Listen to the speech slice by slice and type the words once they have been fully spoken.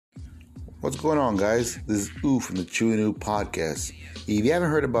What's going on, guys? This is Oo from the Chew and Oo podcast. If you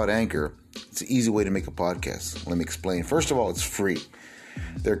haven't heard about Anchor, it's an easy way to make a podcast. Let me explain. First of all, it's free.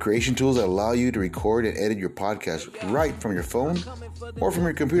 There are creation tools that allow you to record and edit your podcast right from your phone or from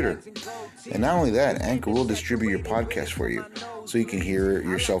your computer. And not only that, Anchor will distribute your podcast for you, so you can hear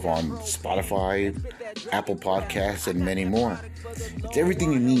yourself on Spotify, Apple Podcasts, and many more. It's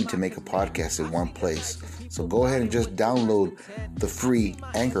everything you need to make a podcast in one place. So go ahead and just download the free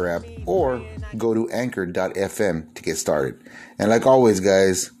Anchor app or go to anchor.fm to get started. And like always,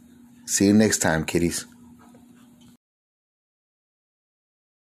 guys, see you next time, kiddies.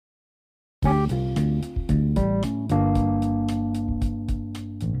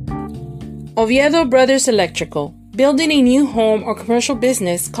 Oviedo Brothers Electrical. Building a new home or commercial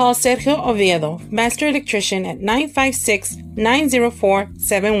business, call Sergio Oviedo, Master Electrician at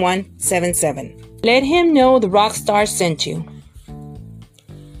 956-904-7177. Let him know the Rockstar sent you.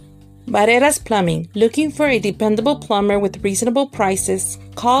 Barreras Plumbing. Looking for a dependable plumber with reasonable prices?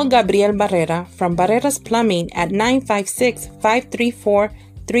 Call Gabriel Barrera from Barreras Plumbing at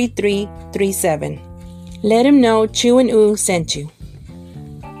 956-534-3337. Let him know Chew and Oo sent you.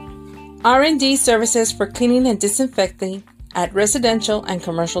 R&D services for cleaning and disinfecting at residential and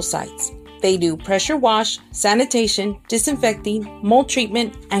commercial sites. They do pressure wash, sanitation, disinfecting, mold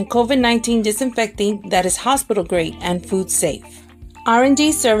treatment, and COVID-19 disinfecting that is hospital grade and food safe.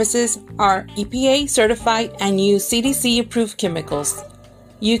 R&D services are EPA certified and use CDC approved chemicals.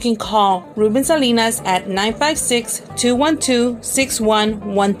 You can call Ruben Salinas at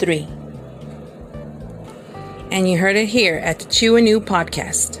 956-212-6113. And you heard it here at the Chew and Oo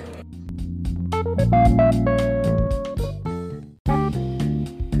podcast.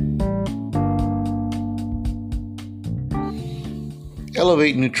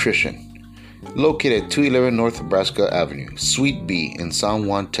 Elevate Nutrition, located at 211 North Nebraska Avenue, Suite B in San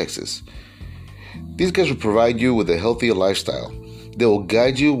Juan, Texas. These guys will provide you with a healthier lifestyle. They will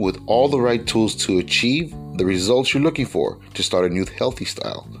guide you with all the right tools to achieve the results you're looking for to start a new healthy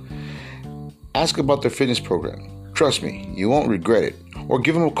style. Ask about their fitness program. Trust me, you won't regret it. Or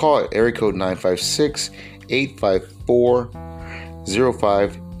give them a call at area code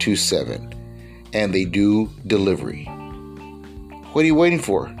 956-854-0527. And they do delivery. What are you waiting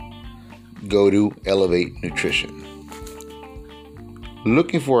for? Go to Elevate Nutrition.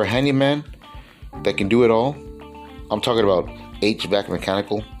 Looking for a handyman that can do it all? I'm talking about HVAC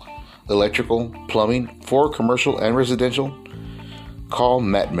mechanical, electrical, plumbing for commercial and residential? Call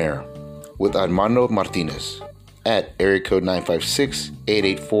Matt Mayer with Armando Martinez at area code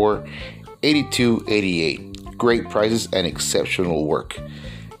 956-884-8288. Great prices and exceptional work.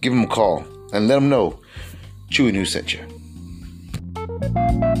 Give them a call and let them know Chew and Oo sent you.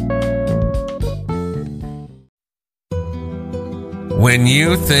 When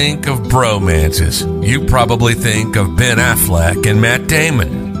you think of bromances, you probably think of Ben Affleck and Matt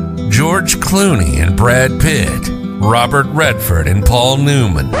Damon, George Clooney and Brad Pitt, Robert Redford and Paul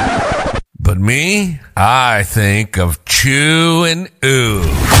Newman. But me, I think of Chew and Oo.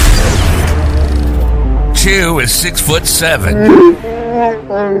 Chew is 6'7",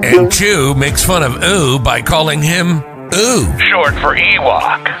 and Chew makes fun of Oo by calling him Oo, short for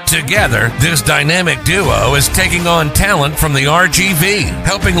Ewok. Together, this dynamic duo is taking on talent from the RGV,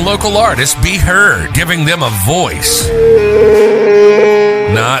 helping local artists be heard, giving them a voice.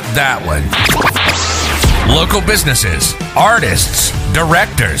 Not that one. Local businesses, artists,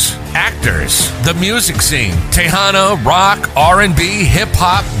 directors, actors, the music scene, Tejano, rock, R&B,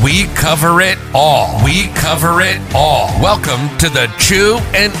 hip-hop, we cover it all. We cover it all. Welcome to the Chew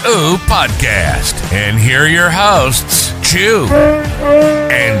and Oo podcast. And here are your hosts, Chew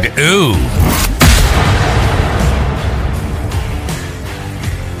and Oo.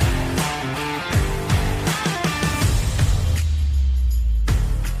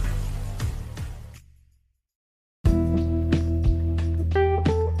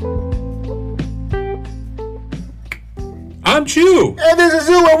 I'm Chew. And this is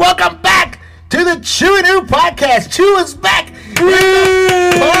Oo, and welcome back to the Chew and Oo podcast. Chew is back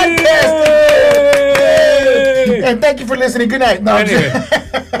podcast. And thank you for listening. Good night. No, Anyway,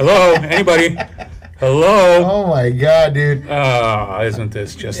 hello, anybody? Hello. Oh my God, dude. Isn't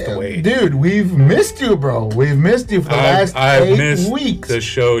this just the way? Dude, we've missed you, bro. We've missed you for the last I've 8 missed weeks. the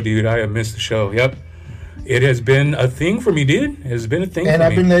show, dude. I have missed the show. Yep. It has been a thing for me, dude. It has been a thing And for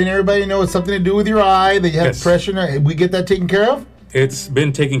I've me. been letting everybody know it's something to do with your eye, that you have Yes. pressure. We get that taken care of? It's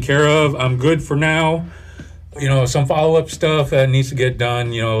been taken care of. I'm good for now. You know, some follow-up stuff that needs to get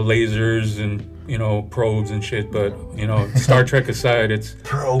done, you know, lasers and, you know, probes and shit. But, you know, Star Trek aside, it's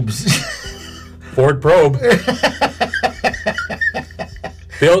Probes. Ford probe.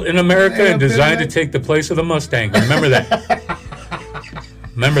 Built in America and designed to take the place of the Mustang. Remember that.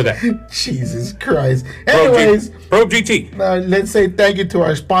 Remember that. Jesus Christ. Anyways, Probe GT. Let's say thank you to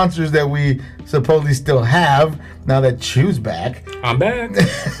our sponsors that we supposedly still have now that Chew's back. I'm back.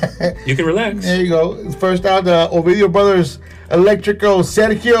 You can relax. There you go. First out, Ovidio Brothers Electrical,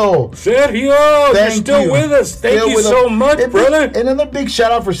 Sergio. Sergio, you're still with us. Thank you so much, brother. And another big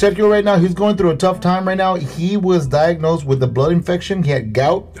shout out for Sergio right now. He's going through a tough time right now. He was diagnosed with a blood infection. He had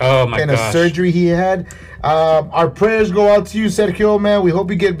gout. Oh, my and gosh. a surgery he had. Our prayers go out to you, Sergio, man. We hope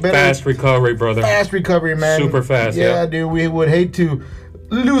you get better. Fast recovery, brother. Fast recovery, man. Super fast, yeah. Dude, we would hate to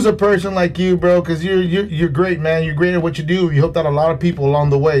lose a person like you, bro, because you're great, man. You're great at what you do. You helped out a lot of people along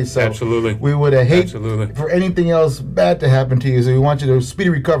the way. So absolutely, we would hate for anything else bad to happen to you. So we want you to speedy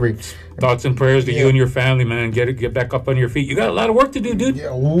recovery. Thoughts and prayers to you and your family, man. Get back up on your feet. You got a lot of work to do, dude.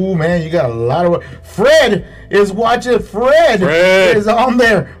 Yeah, ooh, man, you got a lot of work. Fred is watching. Fred is on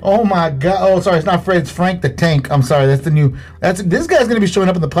there. Oh my God. Oh, sorry, it's not Fred. It's Frank the Tank. I'm sorry. That's the new. This guy's gonna be showing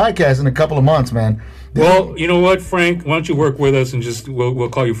up in the podcast in a couple of months, man. Well, you know what, Frank? Why don't you work with us and just we'll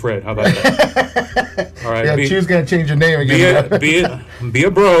call you Fred? How about that? All right. Yeah, Chew's gonna change your name again. Be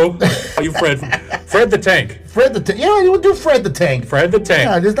a bro. Call you Fred. Fred the Tank. Fred the Tank. Yeah, you would do Fred the Tank. Fred the Tank.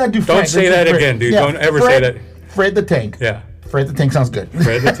 Yeah, just not do Frank. Don't say that again, dude. Yeah, don't ever say that. Fred the Tank. Yeah. Fred the Tank sounds good.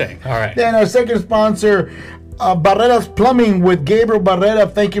 Fred the Tank. All right. Then our second sponsor, Barrera's Plumbing with Gabriel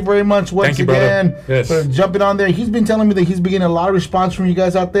Barrera. Thank you very much once again for jumping on there. He's been telling me that he's been getting a lot of response from you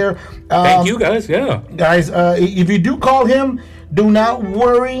guys out there. Thank you guys. Yeah. Guys, if you do call him, do not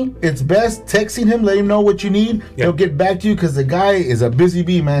worry. It's best texting him, let him know what you need. Yep. He'll get back to you because the guy is a busy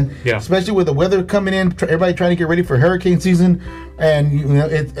bee, man. Yeah. Especially with the weather coming in, everybody trying to get ready for hurricane season, and you know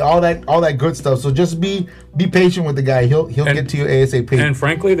it's all that good stuff. So just be patient with the guy. He'll get to you ASAP. And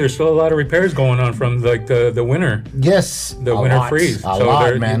frankly, there's still a lot of repairs going on from like the winter. Yes, the winter freeze. A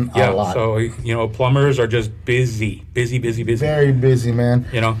lot, man. Yeah. A lot. So you know, plumbers are just busy. Very busy, man.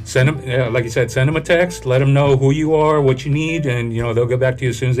 You know, send them, like you said, send them a text. Let them know who you are, what you need, and you know they'll get back to you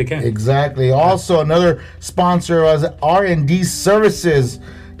as soon as they can. Exactly. Also, another sponsor was R&D Services.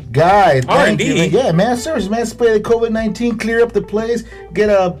 Guy, R&D? Yeah, man, service, man. Spray the COVID-19, clear up the place, get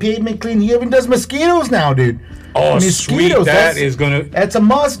a pavement clean. He even does mosquitoes now, dude. Oh, sweet. That's a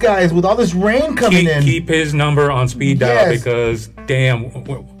must, guys, with all this rain coming in. Keep his number on speed dial because, damn,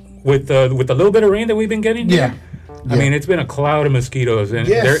 with the little bit of rain that we've been getting, I mean, it's been a cloud of mosquitoes, and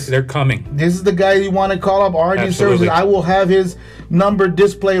they're coming. This is the guy you want to call up, R&D Services. I will have his number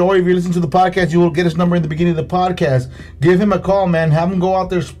displayed, or if you listen to the podcast, you will get his number in the beginning of the podcast. Give him a call, man. Have him go out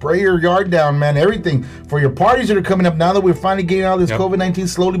there, spray your yard down, man. Everything for your parties that are coming up now that we're finally getting out of this COVID-19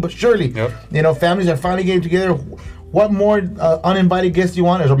 slowly but surely. You know, families are finally getting together. What more uninvited guests you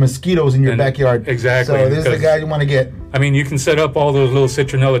want? There's mosquitoes in your backyard. Exactly. So this is the guy you want to get. I mean, you can set up all those little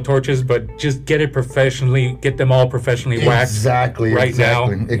citronella torches, but just get it professionally. Get them all professionally waxed. Exactly. Right now.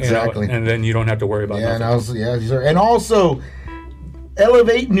 Exactly. You know, and then you don't have to worry about that. And also,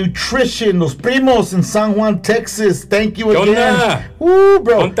 Elevate Nutrition, Los Primos in San Juan, Texas. Thank you again. Woo,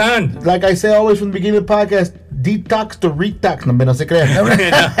 bro. Like I say always from the beginning of the podcast, detox to retox. No se crean.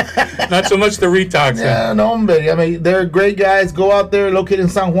 Not so much the retox. Yeah, no, hombre. I mean, they're great guys. Go out there, located in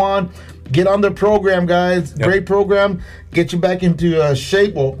San Juan. Get on their program, guys. Great program. Get you back into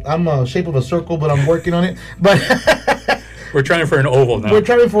shape. Well, I'm a shape of a circle, but I'm working on it. But we're trying for an oval now. We're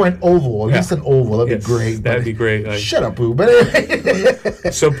trying for an oval. At least an oval. That'd be great. That'd be great. Shut up, boo. But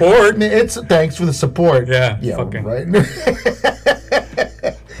anyway. Support. Thanks for the support. Yeah. Fucking right.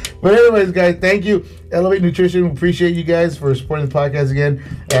 But anyways, guys, thank you. Elevate Nutrition. We appreciate you guys for supporting the podcast again.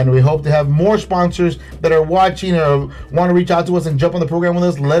 And we hope to have more sponsors that are watching or want to reach out to us and jump on the program with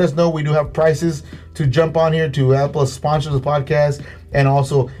us. Let us know. We do have prices to jump on here to help us sponsor the podcast and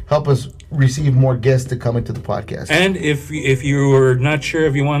also help us receive more guests to come into the podcast. And if you are not sure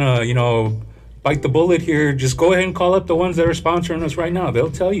if you want to, you know, bite the bullet here, just go ahead and call up the ones that are sponsoring us right now.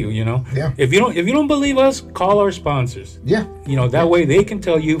 They'll tell you, you know. Yeah. If you don't believe us, call our sponsors. Yeah. You know, that way they can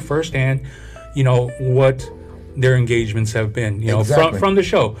tell you firsthand, you know, what their engagements have been, you know, from the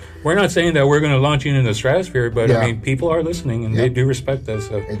show. We're not saying that we're going to launch you into the stratosphere, but I mean, people are listening and they do respect us.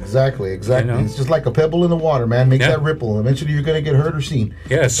 So. Exactly. You know? It's just like a pebble in the water, man. Makes that ripple. Eventually, you're going to get heard or seen.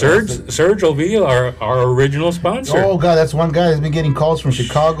 Yeah, Serge will be our original sponsor. Oh God, that's one guy that's been getting calls from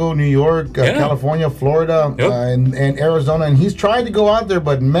Chicago, New York, California, Florida, and Arizona, and he's trying to go out there,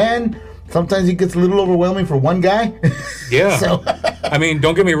 but man. Sometimes it gets a little overwhelming for one guy. Yeah. So. I mean,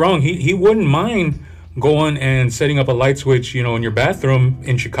 don't get me wrong. He wouldn't mind going and setting up a light switch, you know, in your bathroom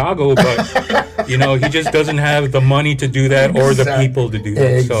in Chicago, but, you know, he just doesn't have the money to do that or the people to do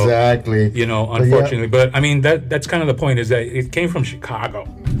that. Exactly. So, you know, unfortunately. But, I mean, that's kind of the point is that it came from Chicago.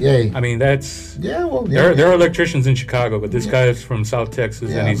 Yay. I mean, that's well, there are electricians in Chicago, but this guy is from South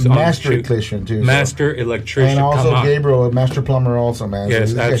Texas, and he's master electrician too. Master electrician, and also Gabriel, a master plumber, also, man.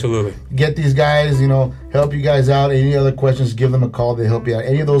 Yes, absolutely. Get these guys, help you guys out. Any other questions, give them a call. They help you out.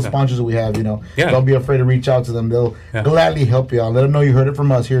 Any of those sponsors that we have, don't be afraid to reach out to them. They'll gladly help you out. Let them know you heard it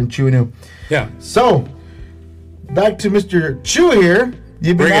from us here in Chewy New. Yeah. So, back to Mr. Chew here.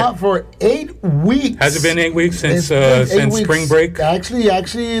 You've been out for 8 weeks. Has it been 8 weeks since spring break?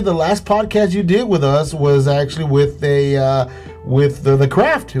 Actually, the last podcast you did with us was actually with the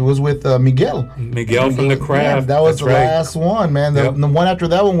Craft. It was with Miguel. Miguel from the Craft. Yeah, that was the last one, man. The one after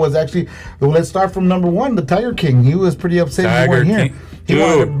that one was actually. Let's start from number 1, the Tiger King. He was pretty upset you weren't here. He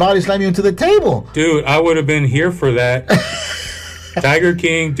wanted to body slam you into the table. Dude, I would have been here for that. Tiger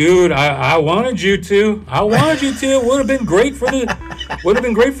King, dude, I wanted you to. It would have been great for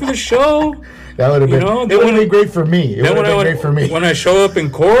the show. That would have been. It would have been great for me. It would have been great for me. When I show up in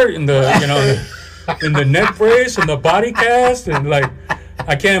court in the in the neck brace and the body cast and like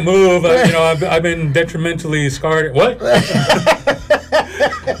I can't move. I've been detrimentally scarred. What?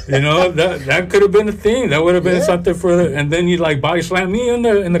 That could have been a thing. That would have been something and then you like body slam me in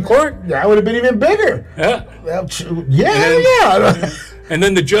the court. That would have been even bigger. Yeah. And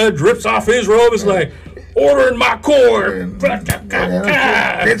then the judge rips off his robe. It's like, order in my court. Let's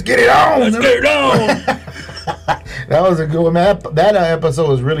get it on. That was a good one, man. That episode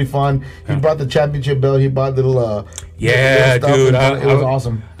was really fun. He brought the championship belt. He brought little dude. It was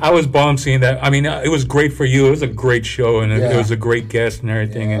awesome. I was bummed seeing that. I mean, it was great for you. It was a great show, and it was a great guest and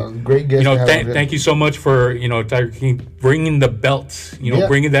everything. And great guest. Thank you so much for Tiger King bringing the belts.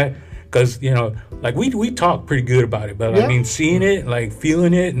 Bringing that. Because, like we talk pretty good about it, but I mean, seeing it, like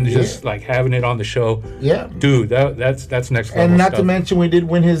feeling it, and just like having it on the show. Yeah. Dude, that's next level. And not stuff. to mention, we did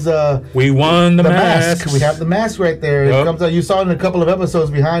win his. We won the mask. We have the mask right there. It comes out. You saw it in a couple of episodes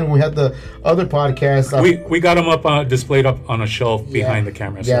behind when we had the other podcast. We got them up displayed up on a shelf behind the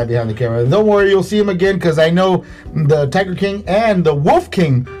camera. So. Yeah, behind the camera. Don't worry, you'll see him again because I know the Tiger King and the Wolf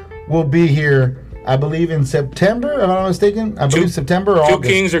King will be here. I believe in September, if I'm not mistaken. I believe September or August. 2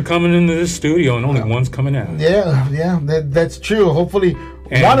 kings are coming into this studio, and only one's coming out. Yeah, that's true. Hopefully,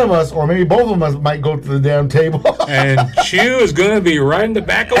 one of us, or maybe both of us, might go to the damn table. And Chew is going to be right in the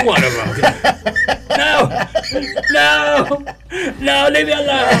back of one of them. No, leave me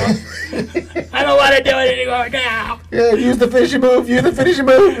alone. I don't want to do it anymore now. Yeah, use the finishing move.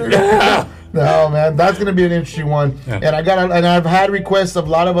 No, man, that's gonna be an interesting one. Yeah. And I've had requests of a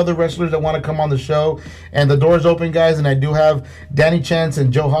lot of other wrestlers that want to come on the show, and the door's open, guys. And I do have Danny Chance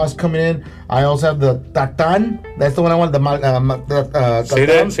and Joe Haas coming in. I also have the Tatan. That's the one I wanted. Say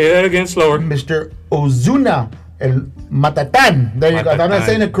that again slower. Mr. Ozuna El Matatan. There you go. If I'm not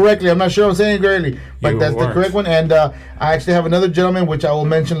saying it correctly, I'm not sure I'm saying it correctly, but that's the correct one. And I actually have another gentleman, which I will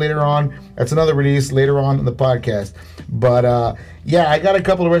mention later on. That's another release later on in the podcast. But I got a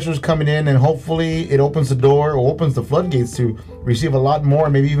couple of wrestlers coming in, and hopefully it opens the door or opens the floodgates to receive a lot more,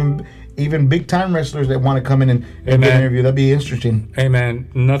 maybe even big time wrestlers that want to come in and do an interview. That'd be interesting. Hey man,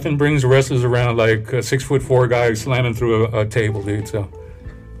 nothing brings wrestlers around like a 6'4" guy slamming through a table, dude. So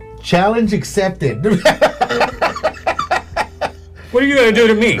challenge accepted. What are you gonna do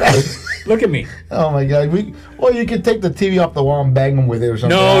to me? Look at me. Oh my God. You could take the TV off the wall and bang them with it or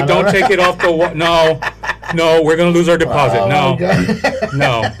something. No, don't take it off the wall. No, we're gonna lose our deposit. No,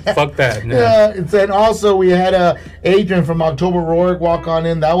 fuck that. No. Yeah, and also we had Adrian from October Rourke walk on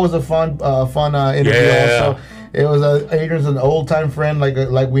in. That was a fun interview. Yeah. Also, it was Adrian's an old time friend,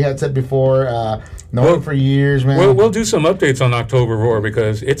 like we had said before. Known him for years, man. We'll do some updates on October Roar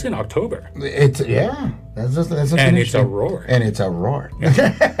because it's in October. That's and it's a roar. And it's a roar.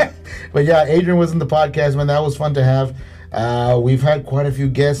 Yeah. But yeah, Adrian was in the podcast, man. That was fun to have. We've had quite a few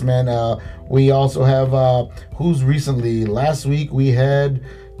guests, man. We also have who's recently. Last week we had.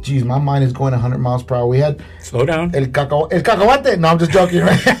 Geez, my mind is going 100 miles per hour. We had. Slow down. El Cacahuate. No, I'm just joking.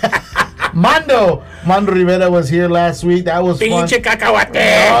 Mando Rivera was here last week. That was fun. Pinche Cacahuate.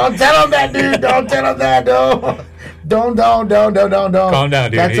 Don't tell him that, dude. Don't tell him that. Don't. Calm down,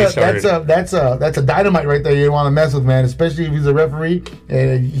 dude. That's a dynamite right there. You don't want to mess with, man. Especially if he's a referee.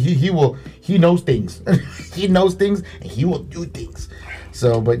 He knows things. He knows things, and he will do things.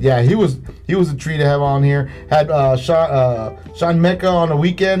 So, but yeah, he was a treat to have on here. Had Sean Mecca on the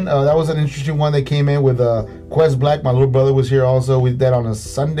weekend. That was an interesting one. They came in with Quest Black. My little brother was here also. We did that on a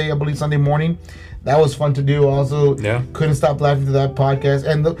Sunday, I believe, Sunday morning. That was fun to do. Also, couldn't stop laughing to that podcast.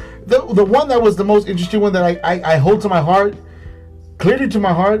 And the one that was the most interesting one that I hold to my heart, clearly to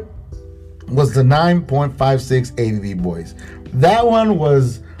my heart, was the 9.56 ABV boys. That one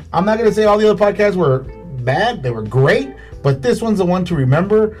was. I'm not gonna say all the other podcasts were bad. They were great. but this one's the one to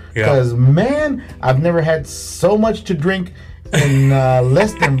remember because man, I've never had so much to drink in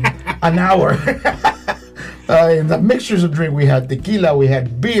less than an hour. In the mixtures of drink, we had tequila, we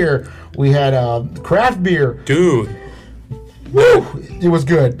had beer, we had craft beer. Dude, woo! It was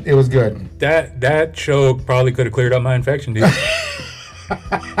good. It was good. That show probably could have cleared up my infection, dude.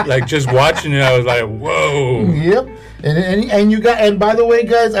 Like just watching it, I was like, whoa. Yep. And you got, and by the way,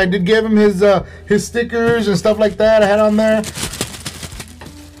 guys, I did give him his stickers and stuff like that I had on there.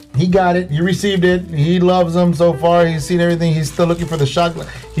 He got it. He received it. He loves them so far. He's seen everything. He's still looking for the shot.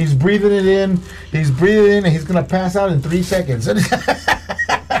 He's breathing it in. He's breathing in, and he's gonna pass out in 3 seconds.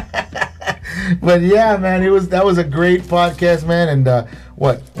 But yeah, man, that was a great podcast, man. And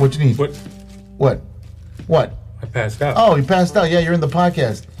what you need? What? I passed out. Oh, you passed out. Yeah, you're in the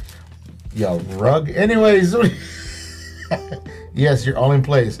podcast. Yo, rug. Anyways, yes, you're all in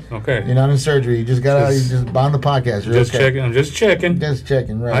place. Okay. You're not in surgery. You just got out. You just on the podcast. You're just okay. checking. I'm just checking. Just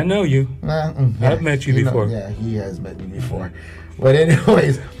checking, right? I know you. I've met you before. Yeah, he has met me before. But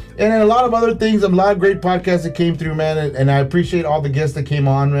anyways, and then a lot of other things, a lot of great podcasts that came through, man. And I appreciate all the guests that came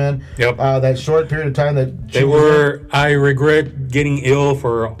on, man. Yep. That short period of time that they were. I regret getting ill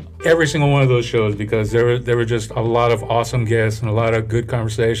for every single one of those shows because there were just a lot of awesome guests and a lot of good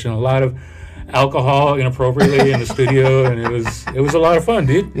conversation, a lot of alcohol inappropriately in the studio, and it was a lot of fun,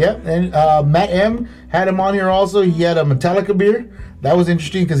 dude. Yeah, and Matt M had him on here also. He had a Metallica beer. That was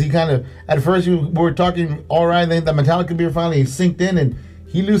interesting because he kind of, at first we were talking all right, then the Metallica beer finally synced in and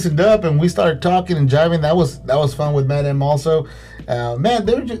he loosened up and we started talking and jiving. That was fun with Matt M also. Man,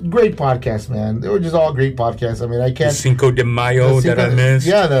 they were just great podcasts, man. They were just all great podcasts. I mean, I can't. The Cinco de Mayo that I missed.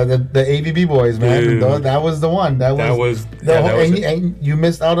 Yeah, the ABB boys, man. That was the one. That was and you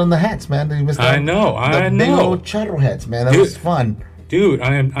missed out on the hats, man. You missed out. I know. Big old charro hats, man. That was fun. Dude,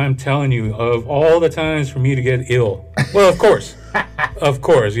 I'm telling you, of all the times for me to get ill, well, of course,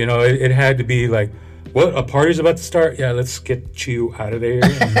 you know, it had to be like, what, a party's about to start? Yeah, let's get Chew out of there.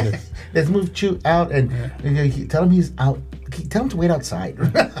 Let's move Chew out and tell him he's out. Tell him to wait outside.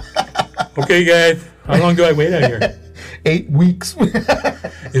 Okay, guys. How long do I wait out here? 8 weeks.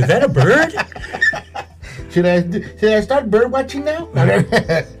 Is that a bird? Should I start bird watching now?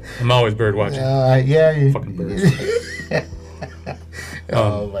 I'm always bird watching. Yeah. Fucking birds.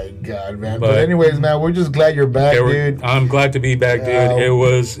 Oh my God, man! But anyways, man, we're just glad you're back, dude. I'm glad to be back, dude.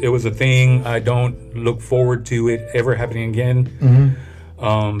 It was a thing. I don't look forward to it ever happening again.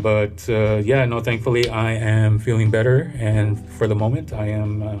 Mm-hmm. Yeah, no. Thankfully, I am feeling better, and for the moment, I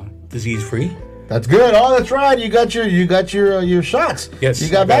am disease free. That's good. Oh, that's right. You got your shots. Yes, you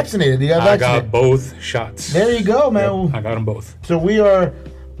got vaccinated. I got both shots. There you go, man. Yep, I got them both. So we are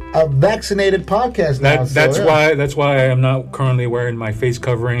a vaccinated podcast now. That's why I am not currently wearing my face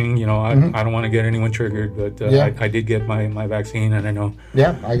covering. You know, I don't want to get anyone triggered, but I did get my vaccine, and I know.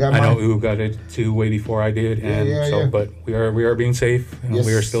 Yeah, I got mine. I know Ooh got it too way before I did, and but we are being safe. And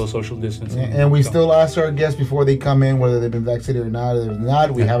we are still social distancing, and we still ask our guests before they come in whether they've been vaccinated or not. If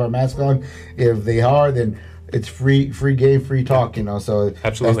not, we have our mask on. If they are, then it's free game, free talk, you know. So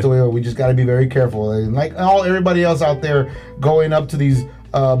absolutely, that's the way we just got to be very careful. And like everybody else out there going up to these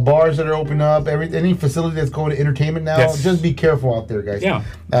bars that are opening up, any facility that's going to entertainment now, just be careful out there, guys. Yeah.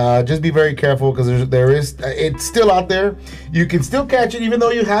 Just be very careful because it's still out there. You can still catch it even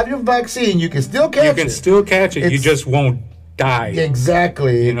though you have your vaccine. You can still catch it. You can still catch it. You just won't die.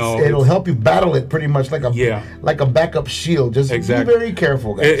 Exactly. You know, it'll help you battle it pretty much like a backup shield. Just be very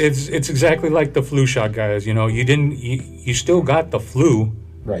careful, guys. It's exactly like the flu shot, guys. You know, you still got the flu,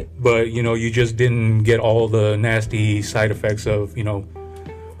 right? But you know, you just didn't get all the nasty side effects of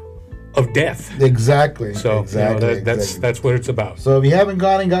of death. Exactly. So that's what it's about. So if you haven't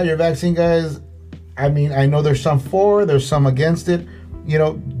gone and got your vaccine, guys, I mean, I know there's some for, there's some against it. You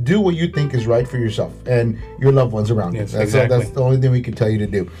know, do what you think is right for yourself and your loved ones around you. That's the only thing we can tell you to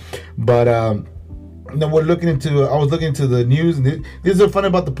do. But then I was looking into the news, and this is fun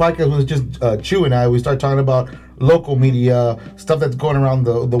about the podcast when it's just Chew and I. We start talking about local media, stuff that's going around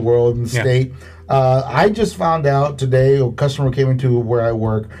the world and state. I just found out today, a customer came into where I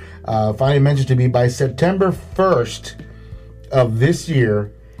work, finally mentioned to me by September 1st of this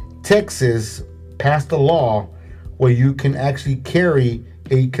year, Texas passed a law where you can actually carry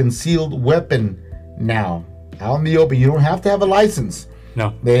a concealed weapon now out in the open. You don't have to have a license.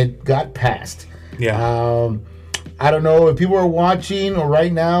 No. It got passed. Yeah. I don't know if people are watching or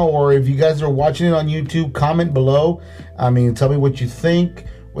right now, or if you guys are watching it on YouTube, comment below. I mean, tell me what you think,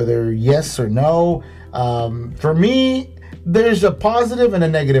 whether yes or no. For me, there's a positive and a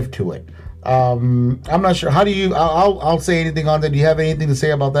negative to it. I'm not sure. How do you? I'll say anything on that. Do you have anything to say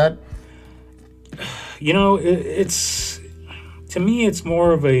about that? You know, it's to me, it's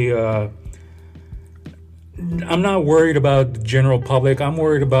more of a. I'm not worried about the general public. I'm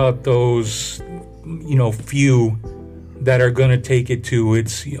worried about those, few that are going to take it to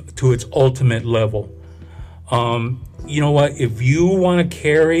its ultimate level. You know what? If you want to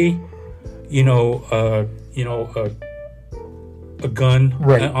carry, a gun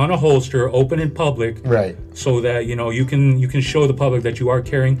right. on a holster, open in public, right? So that you can show the public that you are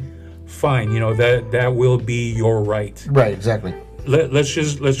carrying. Fine, that will be your right. Right, exactly. Let's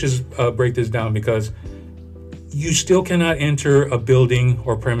just break this down, because you still cannot enter a building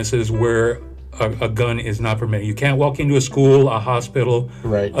or premises where a gun is not permitted. You can't walk into a school, a hospital,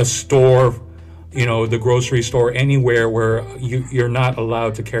 right. a store, the grocery store, anywhere where you're not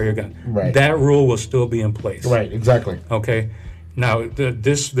allowed to carry a gun. Right. That rule will still be in place. Right, exactly. Okay. Now,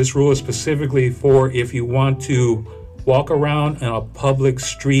 this rule is specifically for if you want to walk around in a public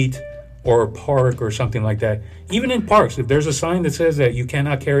street or a park or something like that. Even in parks, if there's a sign that says that you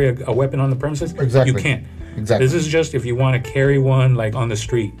cannot carry a weapon on the premises, exactly. you can't. Exactly. This is just if you want to carry one like on the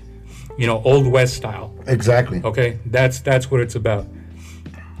street, Old West style. Exactly. Okay, that's what it's about.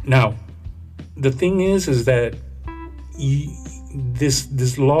 Now, the thing is that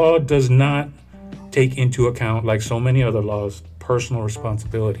this law does not take into account, like so many other laws, personal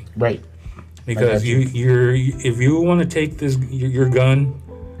responsibility. Right. Because if you want to take your gun,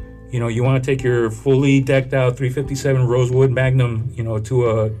 you want to take your fully decked out 357 Rosewood Magnum,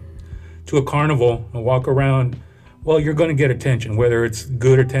 to a carnival and walk around, well, you're going to get attention, whether it's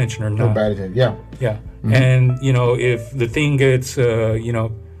good attention or not. Or bad attention, yeah. Yeah. Mm-hmm. And, if the thing gets,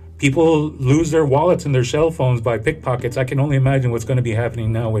 people lose their wallets and their cell phones by pickpockets, I can only imagine what's going to be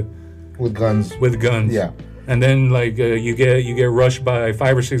happening now with guns. With guns. Yeah. And then, you get rushed by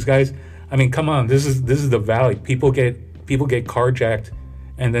 5 or 6 guys. I mean, come on, this is the Valley. People get carjacked,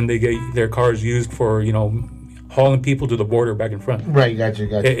 and then they get their cars used for, hauling people to the border back and front. Right, gotcha.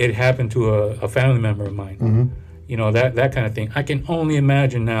 It happened to a family member of mine. Mm-hmm. That kind of thing. I can only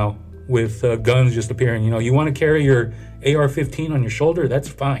imagine now with guns just appearing. You want to carry your AR-15 on your shoulder, that's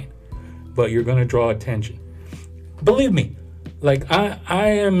fine, but you're going to draw attention. Believe me, I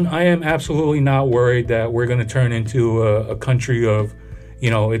am absolutely not worried that we're going to turn into a country of,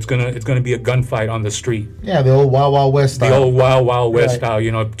 it's gonna be a gunfight on the street. Yeah, the old Wild Wild West style. The old Wild Wild West style.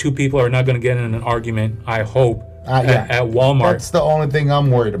 2 people are not going to get in an argument, I hope, at Walmart. That's the only thing I'm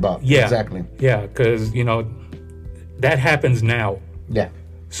worried about. Yeah, exactly. Yeah, because that happens now. Yeah.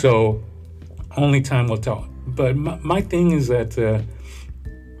 So only time will tell. But my thing is that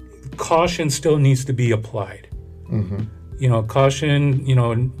caution still needs to be applied. Mm-hmm. Caution.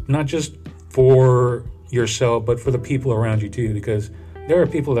 Not just for yourself, but for the people around you too, because there are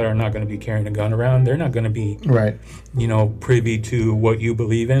people that are not going to be carrying a gun around. They're not going to be, right, privy to what you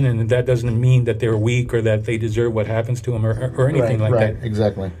believe in, and that doesn't mean that they're weak or that they deserve what happens to them or anything that. Right,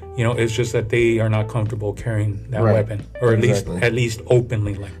 exactly. It's just that they are not comfortable carrying that weapon, or at least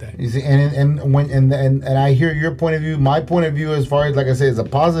openly like that. You see, and I hear your point of view. My point of view, as far as, like I say, is a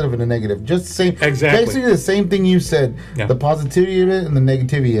positive and a negative. Just the same, basically the same thing you said. Yeah. The positivity of it and the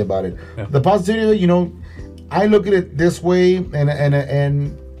negativity about it. Yeah. The positivity of it, I look at it this way,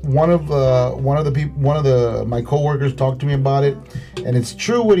 and one of my coworkers talked to me about it, and it's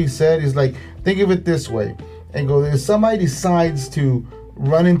true what he said. He's like, think of it this way, and go, if somebody decides to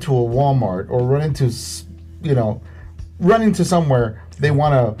run into a Walmart or run into somewhere, they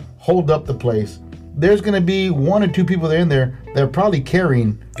want to hold up the place. There's going to be 1 or 2 people that are in there that are probably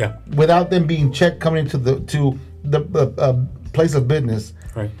carrying, without them being checked coming into the place of business.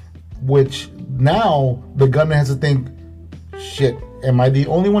 Right. Which now the gunman has to think, shit, am I the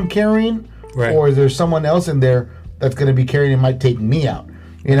only one carrying? Right. Or is there someone else in there that's going to be carrying and might take me out?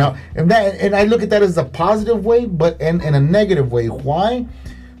 And I look at that as a positive way, but in a negative way. Why?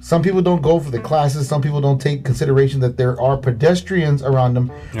 Some people don't go for the classes. Some people don't take consideration that there are pedestrians around them,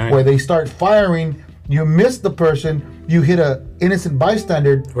 where they start firing. You miss the person, you hit a innocent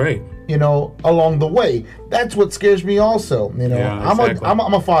bystander. Right. Along the way. That's what scares me also. Yeah, exactly.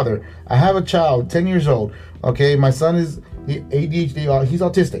 I'm a father. I have a child, 10 years old. Okay, my son is ADHD, he's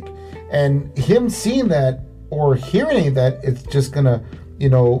autistic. And him seeing that or hearing that, it's just gonna,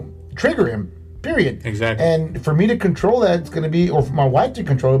 trigger him, period. Exactly. And for me to control that, it's gonna be, or for my wife to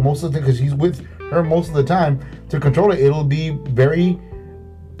control it most of the time, because he's with her most of the time, to control it, it'll be very,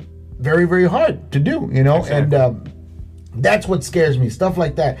 very, very hard to do, Exactly. And that's what scares me, stuff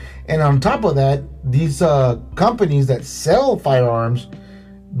like that. And on top of that, these companies that sell firearms,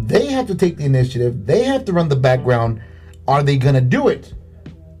 they have to take the initiative. They have to run the background. Are they going to do it?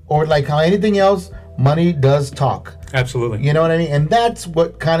 Or like how anything else, money does talk. Absolutely. You know what I mean? And that's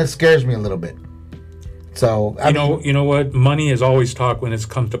what kind of scares me a little bit. So you know what? Money has always talked when it's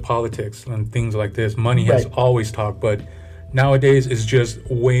come to politics and things like this. Money has always talked, but nowadays it's just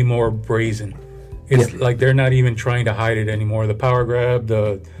way more brazen. It's like they're not even trying to hide it anymore. The power grab,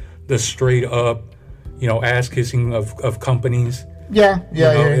 the straight up, ass kissing of companies.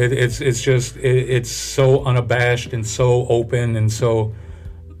 It's so unabashed and so open, and so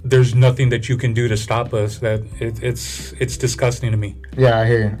there's nothing that you can do to stop us. That it's disgusting to me. Yeah, I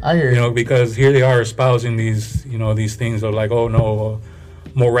hear you. Because here they are espousing these things of like, oh no,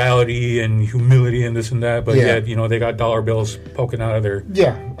 morality and humility and this and that, but yet they got dollar bills poking out of their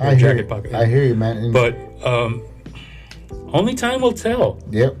jacket pocket. I hear you, man. But only time will tell.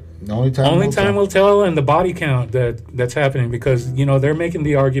 Yep. Only time will tell, and the body count that's happening, because they're making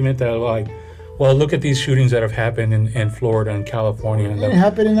the argument that like, well, look at these shootings that have happened in Florida and California. And it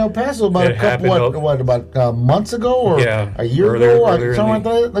happened in El Paso about about months ago or a year ago, or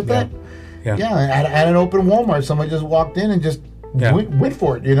something like that. Yeah, at an open Walmart, somebody just walked in and just went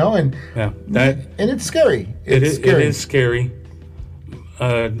for it, and it's scary. It is scary.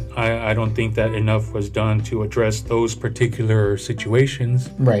 I don't think that enough was done to address those particular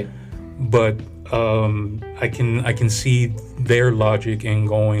situations. Right. But I can see their logic in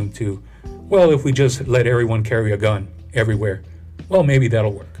going to, well, if we just let everyone carry a gun everywhere, well, maybe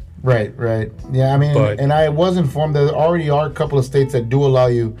that'll work. Right. Yeah, I mean, and I was informed that there already are a couple of states that do allow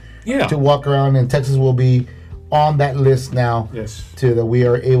you to walk around, and Texas will be on that list now. Yes. That we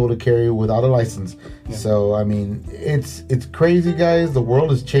are able to carry without a license. Yeah. So I mean, it's crazy, guys. The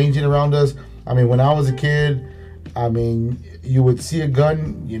world is changing around us. I mean, when I was a kid, I mean, you would see a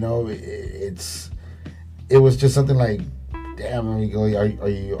gun. It was just something like, damn. Are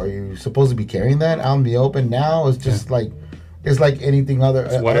you supposed to be carrying that out in the open? Now it's just like. It's like anything other,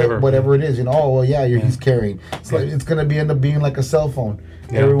 whatever it is, he's carrying. It's like it's gonna end up being like a cell phone.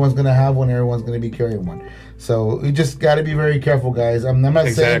 Yeah. Everyone's gonna have one. Everyone's gonna be carrying one. So we just got to be very careful, guys. I'm not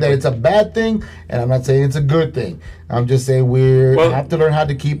saying that it's a bad thing, and I'm not saying it's a good thing. I'm just saying we have to learn how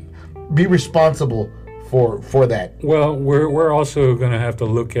to be responsible for that. Well, we're also gonna have to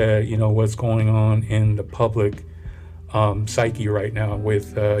look at what's going on in the public psyche right now.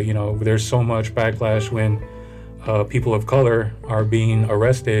 With there's so much backlash when. People of color are being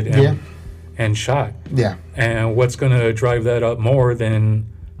arrested and shot. Yeah. And what's going to drive that up more than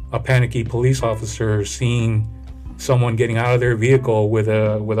a panicky police officer seeing someone getting out of their vehicle with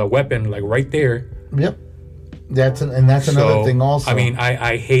a weapon like right there? Yep. That's another thing also. I mean,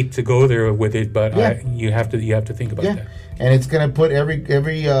 I hate to go there with it, but you have to think about that. And it's going to put every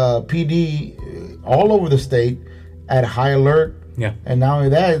PD all over the state at high alert. Yeah. And not only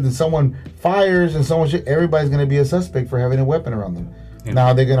that, if someone fires and everybody's going to be a suspect for having a weapon around them. Yeah. Now,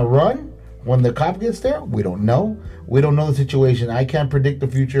 are they going to run when the cop gets there? We don't know. We don't know the situation. I can't predict the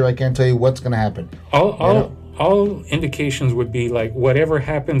future. I can't tell you what's going to happen. All indications would be like whatever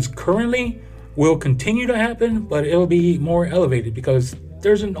happens currently will continue to happen, but it'll be more elevated because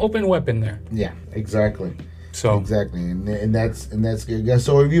there's an open weapon there. Yeah, exactly. So exactly, and that's good.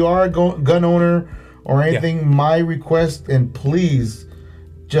 So if you are a gun owner or anything, my request, and please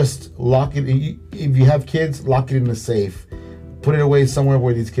just lock it. If you have kids, lock it in the safe. Put it away somewhere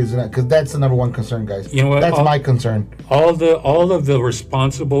where these kids are not, because that's the number one concern, guys. You know what? That's my concern. All of the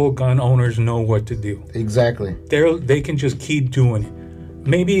responsible gun owners know what to do. Exactly. They can just keep doing it.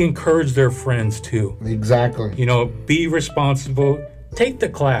 Maybe encourage their friends too. Exactly. Be responsible. Take the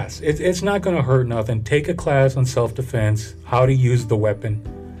class. It's not going to hurt nothing. Take a class on self-defense, how to use the weapon.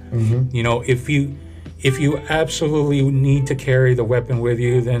 Mm-hmm. If you absolutely need to carry the weapon with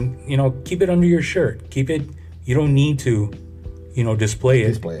you, then keep it under your shirt. Keep it. You don't need to, display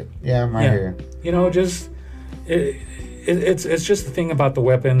it. Yeah, I hear you. It's just the thing about the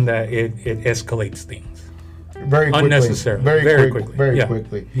weapon that it escalates things. Very quickly. Unnecessarily. Very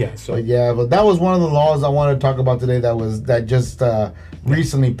quickly. Yeah. So but that was one of the laws I wanted to talk about today. That just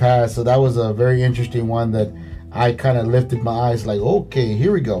recently passed. So that was a very interesting one that I kind of lifted my eyes, like, okay,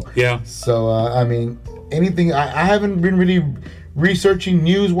 here we go. Yeah. So anything. I haven't been really researching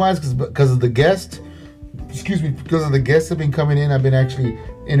news wise because of the guests. Excuse me, because of the guests have been coming in. I've been actually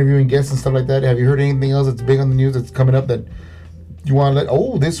interviewing guests and stuff like that. Have you heard anything else that's big on the news that's coming up that you want to let?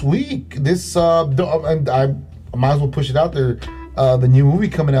 Oh, this week, I might as well push it out there. The new movie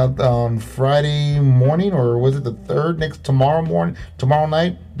coming out on Friday morning, or was it the 3rd? Tomorrow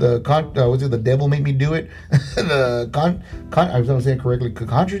night. Was it The Devil Made Me Do It? I was going to say it correctly.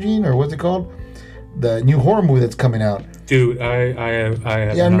 Conjuring, or what's it called? the new horror movie that's coming out. Dude, I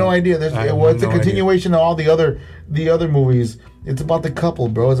have no idea. It's a continuation of all the other movies. It's about the couple,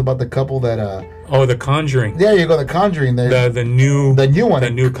 bro. It's about the couple that The Conjuring. There you go, The Conjuring. The new one.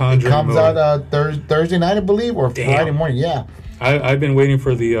 The new Conjuring. It comes out Thursday night, I believe, or Friday morning. Yeah. I've been waiting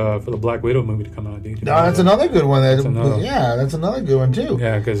for the Black Widow movie to come out, dude. No, that's another good one. That's another good one too.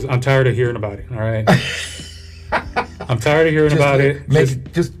 Yeah, because I'm tired of hearing about it. All right. I'm tired of hearing about it.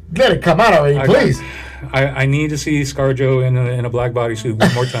 Just let it come out already, please. I need to see ScarJo in a black bodysuit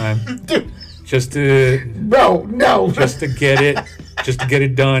one more time. Dude. Just to no. Just to get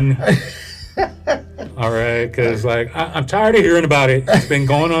it done. All right, because I'm tired of hearing about it. It's been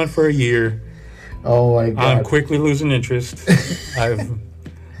going on for a year. Oh my God! I'm quickly losing interest.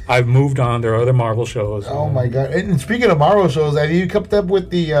 I've moved on. There are other Marvel shows. Oh my God! And speaking of Marvel shows, have you kept up with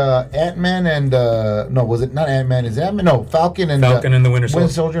the Ant-Man and no? Was it not Ant-Man? Is it Ant-Man? No, Falcon and the Winter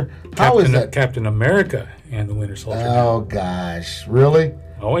Soldier. How is that? Captain America and the Winter Soldier. Oh gosh, really?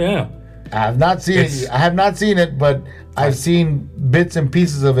 Oh yeah. I have not seen it. I have not seen it, but I've seen bits and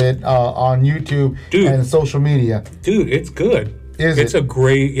pieces of it on YouTube and social media. Dude, it's good. It's a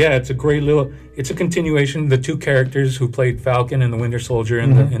great little. It's a continuation. The two characters who played Falcon and the Winter Soldier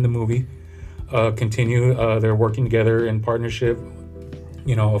in the movie continue. They're working together in partnership.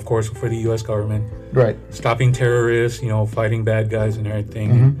 You know, of course, for the U.S. government, right? Stopping terrorists. You know, fighting bad guys and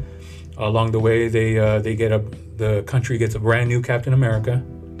everything. And along the way, the country gets a brand new Captain America.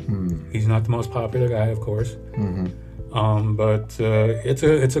 He's not the most popular guy, of course, but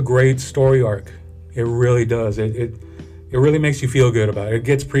it's a great story arc. It really does. It really makes you feel good about it. It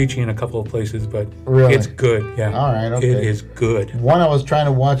gets preachy in a couple of places, but it's good. Yeah. All right. Okay. It is good. One I was trying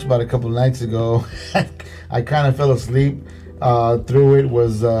to watch about a couple of nights ago. I kind of fell asleep through it.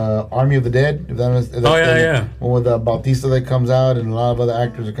 Was Army of the Dead? One with Bautista that comes out and a lot of other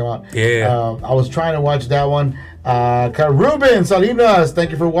actors that come out. Yeah. I was trying to watch that one. Ruben Salinas, thank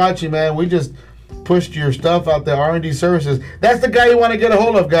you for watching, man. We just pushed your stuff out there. R&D Services. That's the guy you want to get a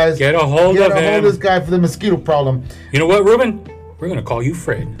hold of, guys. Get a hold of this guy for the mosquito problem. You know what, Ruben? We're gonna call you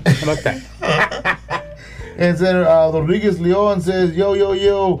Fred. How about that? And then Rodriguez Leon says,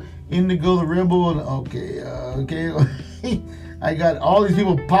 yo, Indigo the Rebel. Okay. I got all these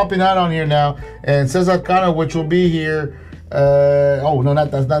people popping out on here now, and Cesar Cano, which will be here. That's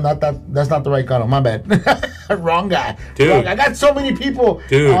not the right Cano. My bad. Wrong guy. Dude. I got so many people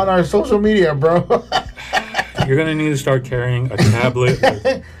on our social media, bro. You're gonna need to start carrying a tablet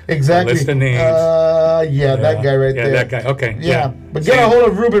with exactly. a list of names. That guy right there. Yeah, that guy. Okay. Yeah. But get a hold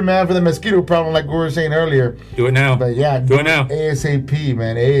of Ruben, man, for the mosquito problem, like we were saying earlier. Do it now. But yeah, do it now. ASAP,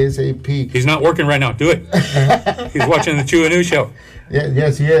 man. ASAP. He's not working right now. Do it. He's watching the Chew and New show. Yeah,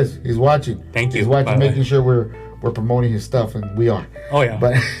 yes, he is. He's watching. Thank you. He's watching, making sure we're promoting his stuff, and we are. Oh yeah.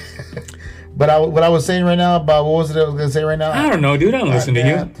 But what I was saying right now about what was it I was gonna say right now? I don't know, dude. I don't listen to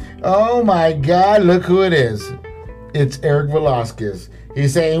you. Oh my God! Look who it is. It's Eric Velasquez.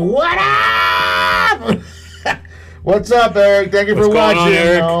 He's saying, "What up? What's up, Eric? Thank you for watching." On,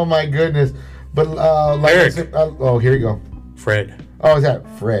 Eric? Oh my goodness! But Eric. Here you go. Fred. Oh, is that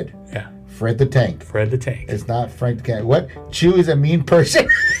Fred? Yeah. Fred the Tank. Fred the Tank. It's not Frank the Tank. What? Chew is a mean person.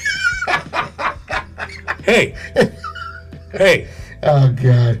 Hey. Oh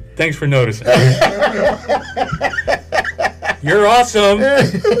God! Thanks for noticing. You're awesome.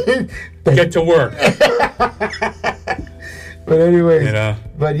 Get to work. But anyways, You know.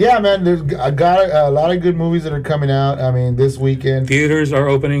 But yeah, man, I got a lot of good movies that are coming out. I mean, this weekend Theaters are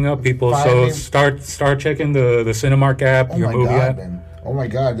opening up, people. Finally. So start checking the Cinemark app, your movie app. Man. Oh my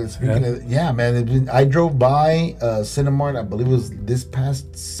God! Speaking of, man, I drove by Cinemark. I believe it was this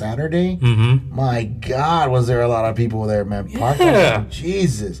past Saturday. Mm-hmm. My God, was there a lot of people there, man? Yeah.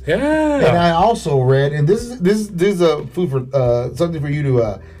 Jesus. Yeah. And I also read, and this is a food for something for you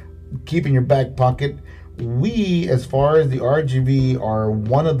to keep in your back pocket. We, as far as the RGV, are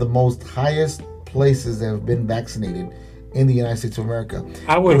one of the most highest places that have been vaccinated in the United States of America.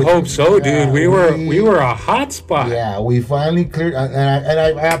 I would hope so, dude. We were a hot spot. Yeah, we finally cleared, and I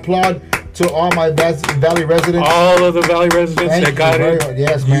applaud to all my Valley residents. All of the Valley residents that got it.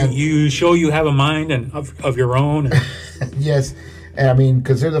 Yes, man. You show you have a mind and of your own. Yes. And I mean,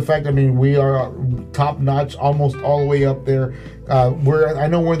 consider the fact, we are top notch, almost all the way up there. I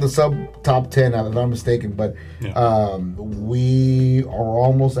know we're in the sub top 10, if I'm not mistaken, but we are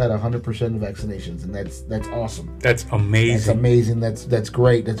almost at 100% vaccinations, and that's awesome. That's amazing. That's amazing. That's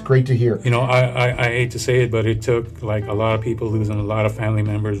great. That's great to hear. You know, I hate to say it, but it took like a lot of people losing a lot of family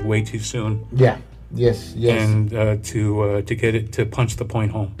members way too soon. Yeah. Yes. And to get it to punch the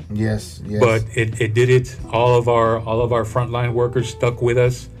point home. Yes. But it did it. All of our frontline workers stuck with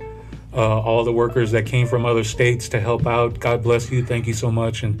us. all the workers that came from other states to help out. God bless you. Thank you so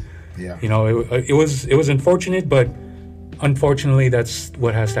much. And you know, it was unfortunate, but unfortunately, that's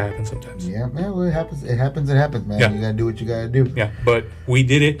what has to happen sometimes. Yeah, man. Well, it happens, man. Yeah. You gotta do what you gotta do. Yeah, but we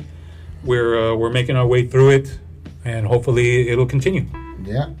did it. We're making our way through it, and hopefully it'll continue.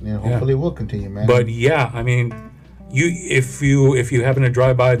 Yeah, hopefully it will continue, man. But yeah, I mean, if you happen to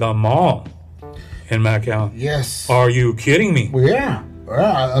drive by the mall in McAllen, yes, are you kidding me? Well, yeah,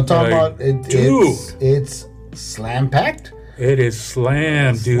 I'm talking about it. Dude, it's slam packed. It is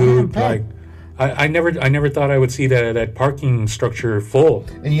slam, dude. Like, I never thought I would see that parking structure full.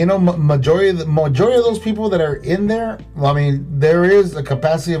 And you know, majority of those people that are in there, I mean, there is a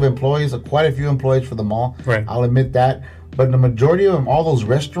capacity of employees, quite a few employees for the mall. Right. I'll admit that. But the majority of them, all those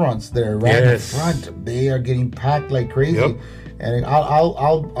restaurants that are right in front, they are getting packed like crazy. Yep. And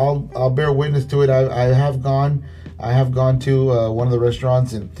I'll bear witness to it. I have gone to one of the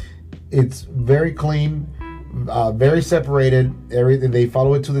restaurants, and it's very clean. Very separated. Everything, they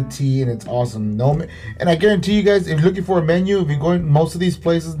follow it to the T, and it's awesome. And I guarantee you guys, if you're looking for a menu, if you're going most of these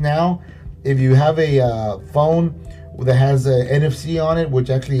places now, if you have a phone that has a NFC on it, which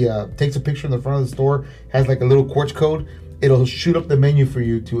actually takes a picture in the front of the store, has like a little quartz code, it'll shoot up the menu for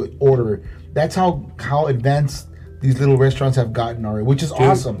you to order. That's how advanced these little restaurants have gotten already, which is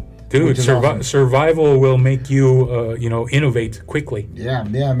awesome. Dude, survival will make you, innovate quickly. Yeah,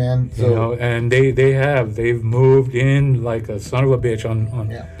 man. So, and they've moved in like a son of a bitch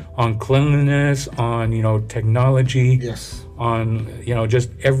on cleanliness, on technology, yes, on just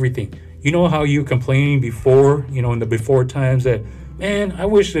everything. You know how you complaining before, in the before times that, man, I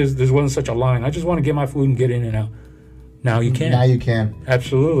wish there wasn't such a line. I just want to get my food and get in and out. Now you can. Now you can.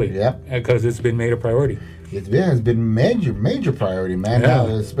 Absolutely. Yep. Because it's been made a priority. It's been major priority, man. Yeah.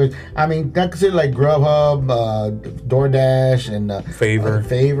 Now, I mean, that considered like Grubhub, DoorDash, and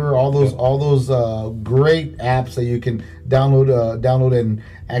Favor, all those great apps that you can download and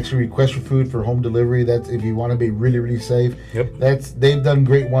actually request for food for home delivery. That's if you want to be really, really safe. Yep. They've done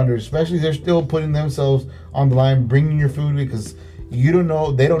great wonders. Especially they're still putting themselves on the line, bringing your food because they don't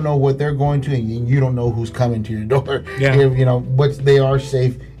know what they're going to, and you don't know who's coming to your door. Yeah. They are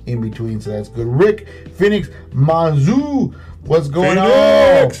safe in between, so that's good. Rick Phoenix Manzu, what's going on?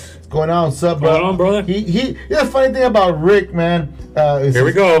 What's going on? What's up, bro? What's going on, brother? The funny thing about Rick, man. Here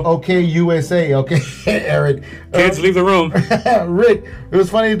we go. Okay, USA. Okay, Eric. Kids, leave the room. Rick, it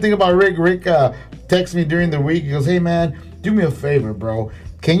was funny thing about Rick. Rick texted me during the week. He goes, "Hey, man, do me a favor, bro.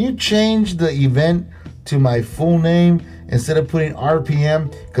 Can you change the event to my full name instead of putting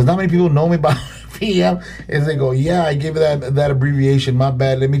RPM? Because not many people know me by RPM." And they go, "Yeah, I gave it that abbreviation. My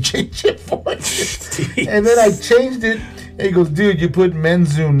bad. Let me change it for you." And then I changed it. And he goes, "Dude, you put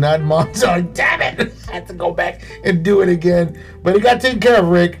Menzoon, not Monzo." Damn it! I had to go back and do it again. But it got taken care of,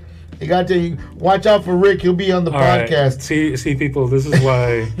 Rick. Watch out for Rick. He'll be on the podcast. Right. See, people. This is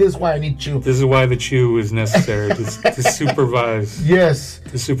why. This is why I need chew. This is why the chew is necessary to supervise. Yes.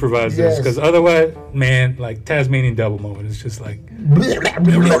 To supervise this, because otherwise, man, like Tasmanian devil moment. It's just like.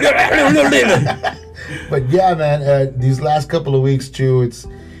 But yeah, man. These last couple of weeks, Chew.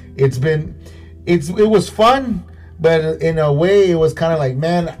 It was fun, but in a way, it was kind of like,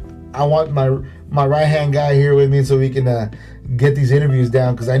 man, I want my right hand guy here with me so we can get these interviews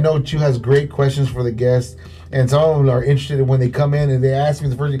down, because I know Chew has great questions for the guests, and some of them are interested when they come in and they ask me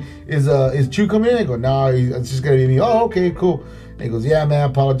the first thing, is Chew coming in? I go, no, it's just gonna be me. Oh, okay, cool. And he goes, yeah, man, I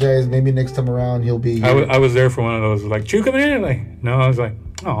apologize. Maybe next time around he'll be here. I was there for one of those, like, Chew coming in? Like, no, I was like,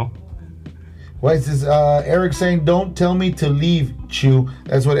 oh. What is this? Eric saying, don't tell me to leave, Chew.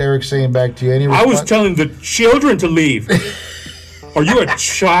 That's what Eric's saying back to you. I was telling the children to leave. Are you a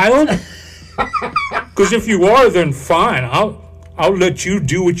child? Because if you are, then fine. I'll let you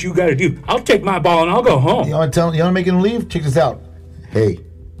do what you got to do. I'll take my ball and I'll go home. You want to make him leave? Check this out. Hey,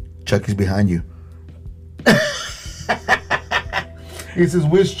 Chucky's behind you. He says,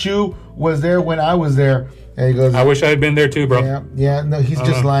 wish Chew was there when I was there. And he goes, I wish I had been there too, bro. Yeah. No, he's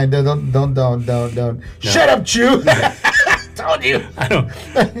just lying. Don't. No. Shut up, Chew. Told you. I don't.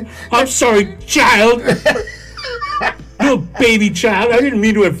 I'm sorry, child. You baby child. I didn't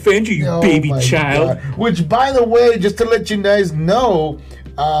mean to offend you, baby child. God. Which, by the way, just to let you guys know,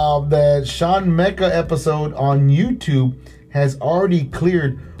 the Sean Mecca episode on YouTube has already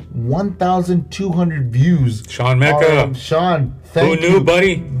cleared 1,200 views. Sean Mecca. Sean, thank you. Who knew,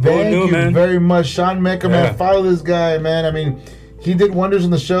 buddy? Thank you very much. Sean Mecca, man. Follow this guy, man. I mean, he did wonders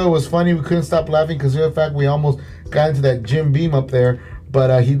in the show. It was funny. We couldn't stop laughing because, in fact, we almost got into that Jim Beam up there.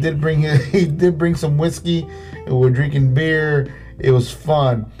 But he did bring some whiskey. And we're drinking beer. It was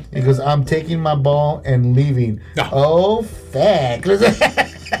fun. He goes, I'm taking my ball and leaving. Oh, fact.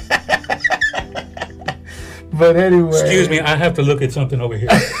 But anyway. Excuse me, I have to look at something over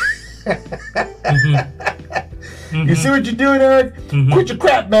here. You see what you're doing, Eric? Quit your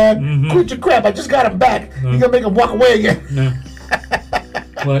crap, man. Quit your crap. I just got him back. You're going to make him walk away again. No.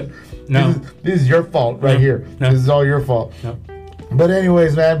 What? No. This is your fault right here. No. This is all your fault. No. But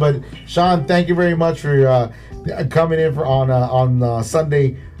anyways, man. But Sean, thank you very much for coming in on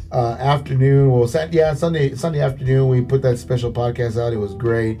Sunday afternoon. Well, Sunday afternoon we put that special podcast out. It was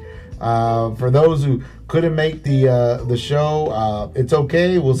great. For those who couldn't make the show, it's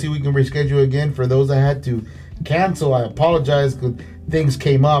okay. We'll see if we can reschedule again. For those that had to cancel, I apologize because things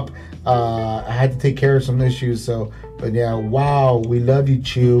came up. I had to take care of some issues. So, but yeah, wow, we love you,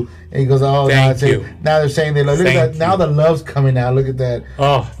 Chew. And he goes, oh, now they're saying they love. Look at that. Now the love's coming out. Look at that.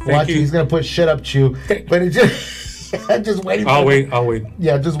 Oh, thank you. He's gonna put shut up, Chew. But it just just wait. I'll wait.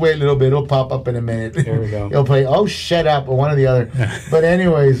 Yeah, just wait a little bit. It'll pop up in a minute. There we go. He'll play. Oh, shut up, or one or the other. But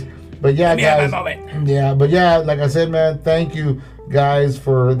anyways, but yeah, guys. Yeah, but yeah, like I said, man, thank you guys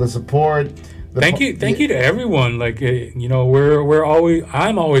for the support. Thank you to everyone. Like, you know,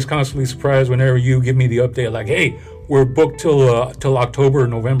 I'm always constantly surprised whenever you give me the update. Like, hey, we're booked till October or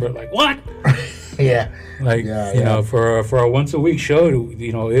November. Like, what? Yeah. Like, you know, for a once a week show,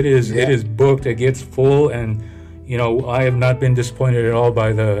 you know, it is booked. It gets full, and you know, I have not been disappointed at all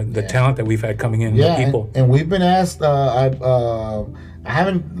by the talent that we've had coming in. Yeah, the people. And we've been asked. I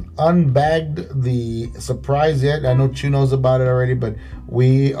haven't unbagged the surprise yet. I know Chew knows about it already, but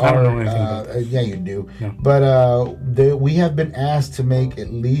we are. I don't know anything about that. Yeah, you do. No. But we have been asked to make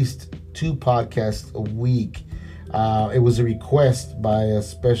at least 2 podcasts a week. It was a request by a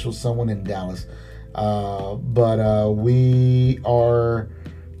special someone in Dallas. But we are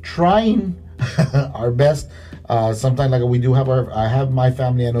trying our best. Sometimes, like we do have I have my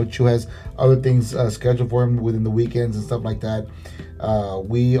family. I know Chew has other things scheduled for him within the weekends and stuff like that.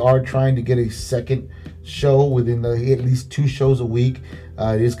 We are trying to get a second show within at least 2 shows a week.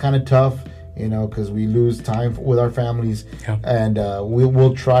 It is kind of tough, you know, because we lose time with our families, and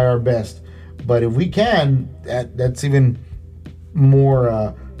we'll try our best. But if we can, that's even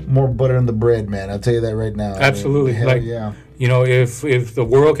more butter on the bread, man. I'll tell you that right now. Absolutely. I mean, yeah. You know, if the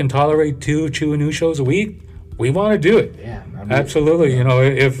world can tolerate 2 Chew and New shows a week, we want to do it. Yeah, I mean, absolutely. You know,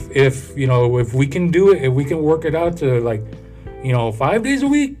 if we can do it, if we can work it out to, like, you know, 5 days a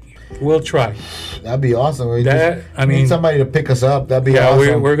week, we'll try. That'd be awesome. We need somebody to pick us up. That'd be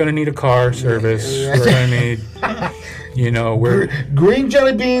awesome. We're gonna need a car service. We're gonna need, you know, green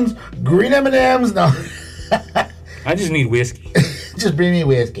jelly beans, green M&Ms. No, I just need whiskey. Just bring me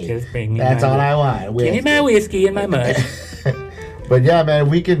whiskey. That's all I want. Whiskey. Give me my whiskey and my mud. But yeah, man,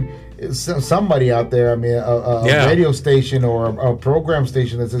 we can. Somebody out there, I mean, a radio station or a program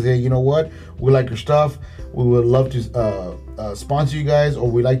station that says, hey, you know what? We like your stuff. We would love to sponsor you guys, or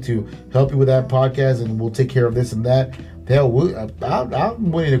we'd like to help you with that podcast, and we'll take care of this and that. Hell,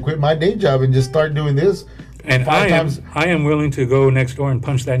 I'm willing to quit my day job and just start doing this. And I am willing to go next door and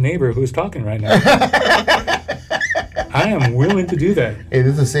punch that neighbor who's talking right now. I am willing to do that. Hey,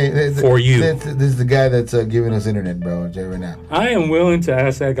 this is the same for you. This is the guy that's giving us internet, bro. Right now. I am willing to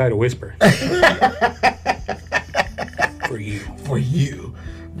ask that guy to whisper. For you.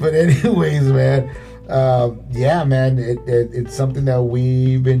 But anyways, man. Yeah, man. It's something that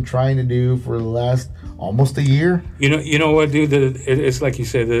we've been trying to do for the last almost a year. You know what, dude? It's like you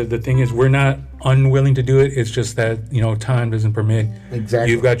said. The thing is, we're not unwilling to do it. It's just that, you know, time doesn't permit.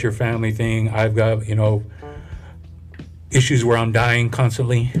 Exactly. You've got your family thing. I've got, you know, issues where I'm dying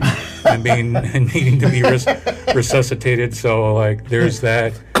constantly and needing to be resuscitated. So, like, there's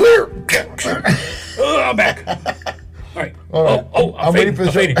that. Clear. I'm back. All right. I'm waiting for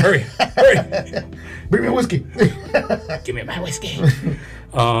the fading. Hurry. Bring me whiskey. Give me my whiskey.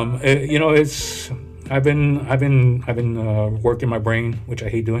 You know, I've been working my brain, which I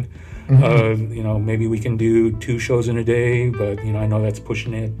hate doing. Mm-hmm. You know, maybe we can do 2 shows in a day, but, you know, I know that's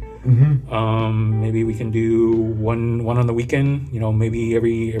pushing it. Mm-hmm. Maybe we can do one on the weekend. You know, maybe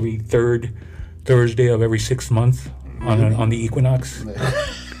every third Thursday of every 6th month on the equinox.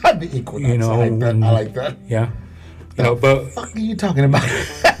 The equinox. You know, I like that. Yeah. You know, but what the fuck are you talking about?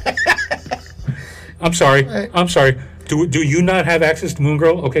 I'm sorry. Do you not have access to Moon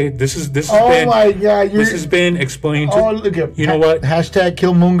Girl? Okay, this has been this has been explained to. Oh, look at you know what? Hashtag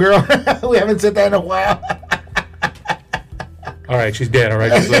kill Moon Girl. We haven't said that in a while. All right, she's dead. All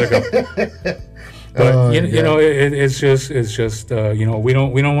right, just let her go. But you know, it's just you know, we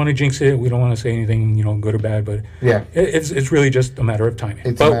don't want to jinx it. We don't want to say anything, you know, good or bad. But yeah, it's really just a matter of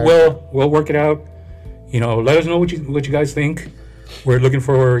timing. But we'll work it out. You know, let us know what you guys think. We're looking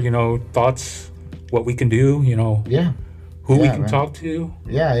for, you know, thoughts, what we can do. You know, yeah. who we can talk to.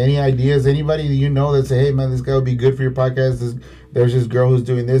 Yeah, any ideas? Anybody that you know that say, hey, man, this guy would be good for your podcast. There's this girl who's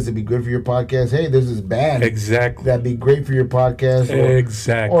doing this. It'd be good for your podcast. Hey, there's this band. Exactly. That'd be great for your podcast.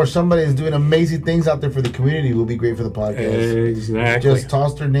 Exactly. Or somebody is doing amazing things out there for the community will be great for the podcast. Exactly. Just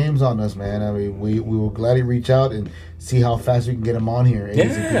toss their names on us, man. I mean, we will gladly reach out and see how fast we can get them on here.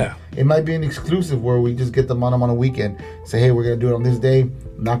 Yeah. It might be an exclusive where we just get them on a weekend. Say, hey, we're going to do it on this day.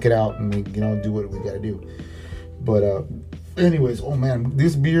 Knock it out and, do what we got to do. But, anyways, oh, man,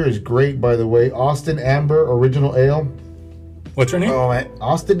 this beer is great, by the way. Austin Amber Original Ale. What's her name? Oh, man.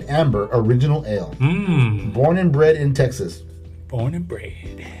 Austin Amber Original Ale. Born and bred in Texas. Born and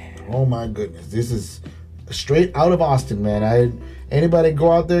bred. Oh, my goodness. This is straight out of Austin, man. Anybody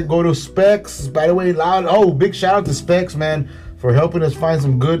go out there, go to Specs. By the way, big shout out to Specs, man, for helping us find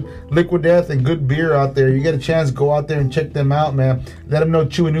some good Liquid Death and good beer out there. You get a chance, go out there and check them out, man. Let them know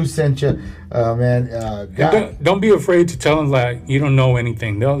Chewy News sent you, man. Don't be afraid to tell them like you don't know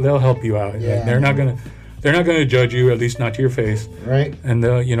anything. They'll help you out. Yeah, they're not gonna judge you, at least not to your face. Right. And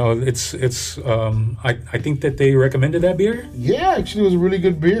it's I think that they recommended that beer. Yeah, actually, it was a really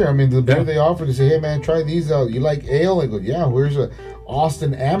good beer. I mean, the beer they offered, they say, hey man, try these out. You like ale? I go, yeah. Where's a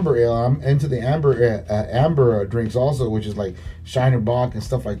Austin Amber Ale? I'm into the amber drinks also, which is like Shiner Bock and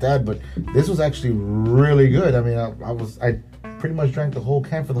stuff like that. But this was actually really good. I mean, I pretty much drank the whole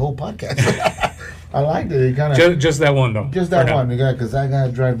can for the whole podcast. I liked it. It kind of just that one though. Just that one, because I gotta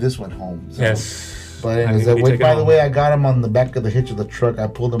drive this one home. So. Yes. But anyways, by the way, I got him on the back of the hitch of the truck. I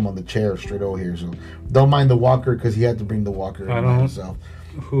pulled him on the chair straight over here. So don't mind the walker because he had to bring the walker. I don't know.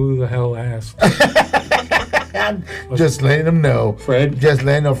 Who the hell asked? Just letting him know. Fred? Just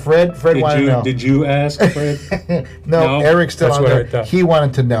letting him know. Fred wanted to know. Did you ask Fred? No, Eric's still on there. He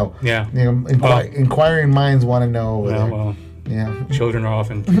wanted to know. Yeah. Inquiring minds want to know. Well, yeah. Children are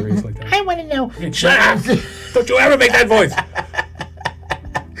often curious like that. I want to know. Shut up! Don't you ever make that voice.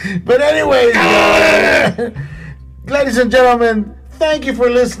 But anyways, ladies and gentlemen, thank you for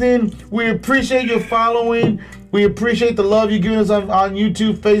listening. We appreciate your following. We appreciate the love you're giving us on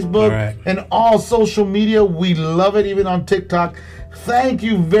YouTube, Facebook, and all social media. We love it, even on TikTok. Thank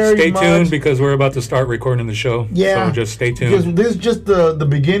you very much. Stay tuned because we're about to start recording the show. Yeah. So just stay tuned. Because this is just the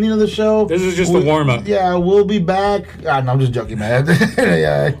beginning of the show. This is just the warm-up. Yeah, we'll be back. No, I'm just joking, man.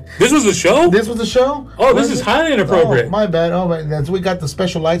 Yeah. This was the show? This was the show? Oh, this is highly inappropriate. Oh, my bad. Oh, my. We got the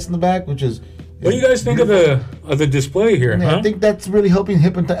special lights in the back, which is... What do you guys think of the display here? Yeah, huh? I think that's really helping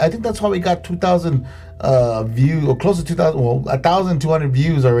hypnotize. I think that's why we got 2,000 views, or close to 2,000, 1,200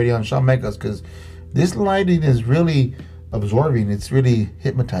 views already on Sean Mecas, because this lighting is really absorbing. It's really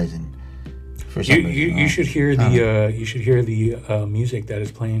hypnotizing. For some reason. You should hear the music that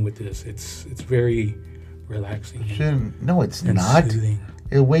is playing with this. It's very relaxing. No, it's not. Soothing.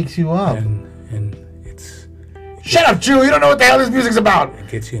 It wakes you up. And it's... Shut up, Chew! You don't know what the hell this music's about. It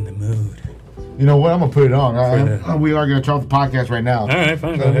gets you in the mood. You know what? I'm gonna put it on. We are gonna turn off the podcast right now. All right,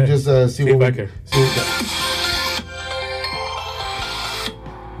 fine. So let me just see what back here.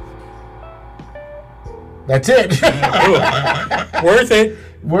 That's it. Worth it.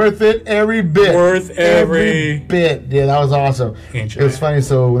 Worth it every bit. Worth every bit. Yeah, that was awesome. It was funny,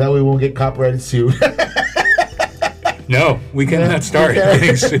 so that way we won't get copyrighted sued. No, we cannot start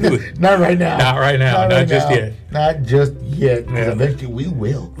getting sued. Not right now. Not right now. Not just yet. Not just yet. Because eventually we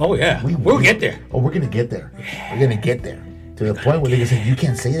will. Oh, yeah. We'll get there. Oh, we're going to get there. Yeah. We're going to get there. To the point where they can say, you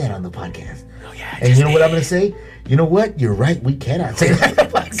can't say that on the podcast. Oh, yeah. And you know what I'm going to say? You know what? You're right. We cannot say that on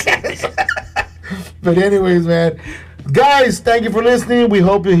the podcast. But anyways, man. Guys, thank you for listening. We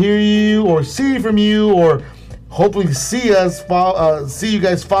hope to hear you or see from you or hopefully see us see you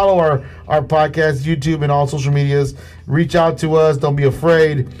guys follow our podcast, YouTube, and all social medias. Reach out to us. Don't be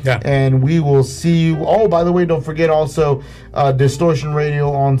afraid. Yeah. And we will see you. Oh, by the way, don't forget also Distortion Radio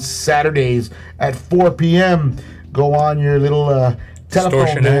on Saturdays at 4 p.m. Go on your little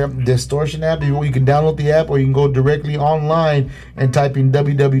telephone there. Distortion app. You can download the app or you can go directly online and type in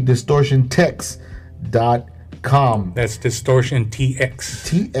www.distortiontex.com. That's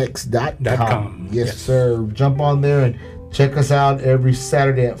DistortionTX. TX.com. Yes, sir. Jump on there and check us out every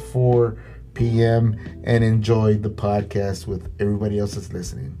Saturday at 4 p.m. and enjoy the podcast with everybody else that's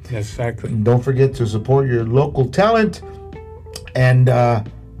listening. Exactly. And don't forget to support your local talent. And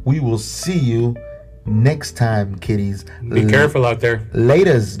we will see you next time, kiddies. Be careful out there.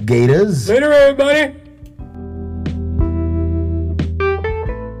 Laters, gators. Later, everybody.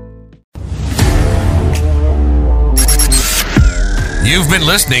 You've been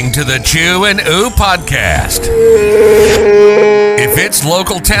listening to the Chew and Ooh podcast. If it's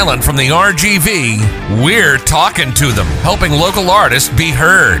local talent from the RGV, we're talking to them, helping local artists be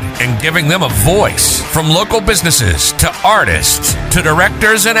heard and giving them a voice. From local businesses to artists to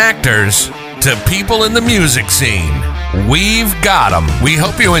directors and actors to people in the music scene, we've got them. We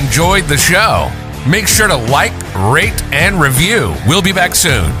hope you enjoyed the show. Make sure to like, rate, and review. We'll be back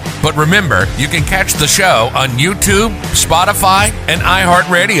soon. But remember, you can catch the show on YouTube, Spotify, and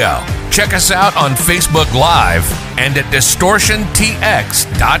iHeartRadio. Check us out on Facebook Live and at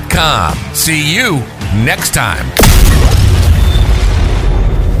distortiontx.com. See you next time.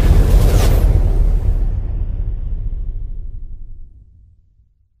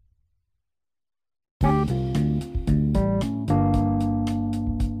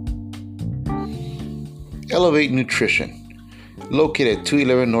 Elevate Nutrition, located at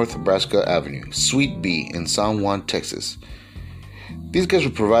 211 North Nebraska Avenue, Suite B in San Juan, Texas. These guys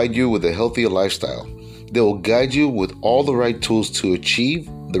will provide you with a healthier lifestyle. They will guide you with all the right tools to achieve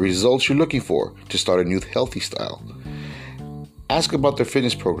the results you're looking for to start a new healthy style. Ask about their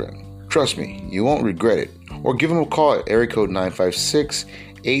fitness program. Trust me, you won't regret it. Or give them a call at area code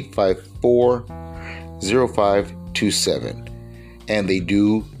 956-854-0527. And they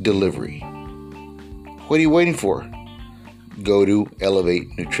do delivery. What are you waiting for? Go to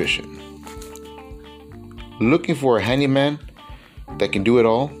Elevate Nutrition. Looking for a handyman that can do it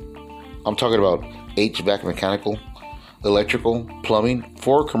all? I'm talking about HVAC, mechanical, electrical, plumbing,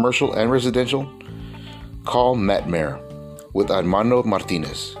 for commercial and residential. Call Matt Mayer with Armando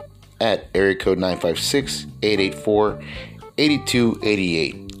Martinez at area code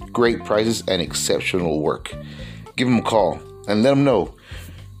 956-884-8288. Great prices and exceptional work. Give them a call and let them know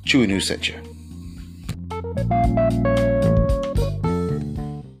Chewy News sent you.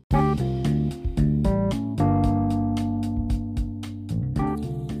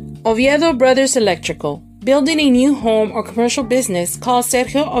 Oviedo Brothers Electrical. Building a new home or commercial business, call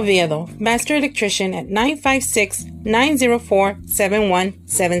Sergio Oviedo, Master Electrician at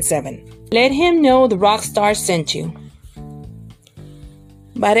 956-904-7177. Let him know the Rockstar sent you.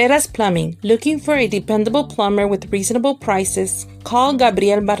 Barreras Plumbing. Looking for a dependable plumber with reasonable prices? Call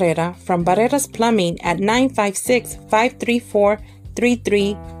Gabriel Barrera from Barreras Plumbing at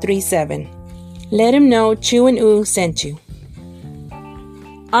 956-534-3337. Let him know Chew and Oo sent you.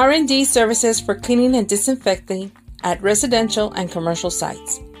 R&D services for cleaning and disinfecting at residential and commercial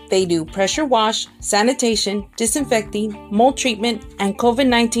sites. They do pressure wash, sanitation, disinfecting, mold treatment, and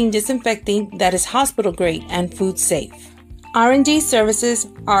COVID-19 disinfecting that is hospital grade and food safe. R&D services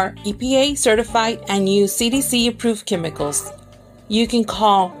are EPA certified and use CDC approved chemicals. You can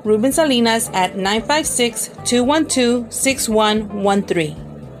call Ruben Salinas at 956-212-6113.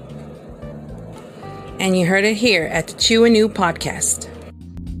 And you heard it here at the Chew and New podcast.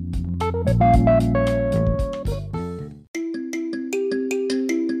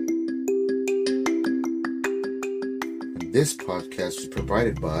 This podcast is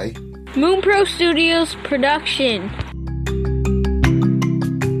provided by Moon Pro Studios Production.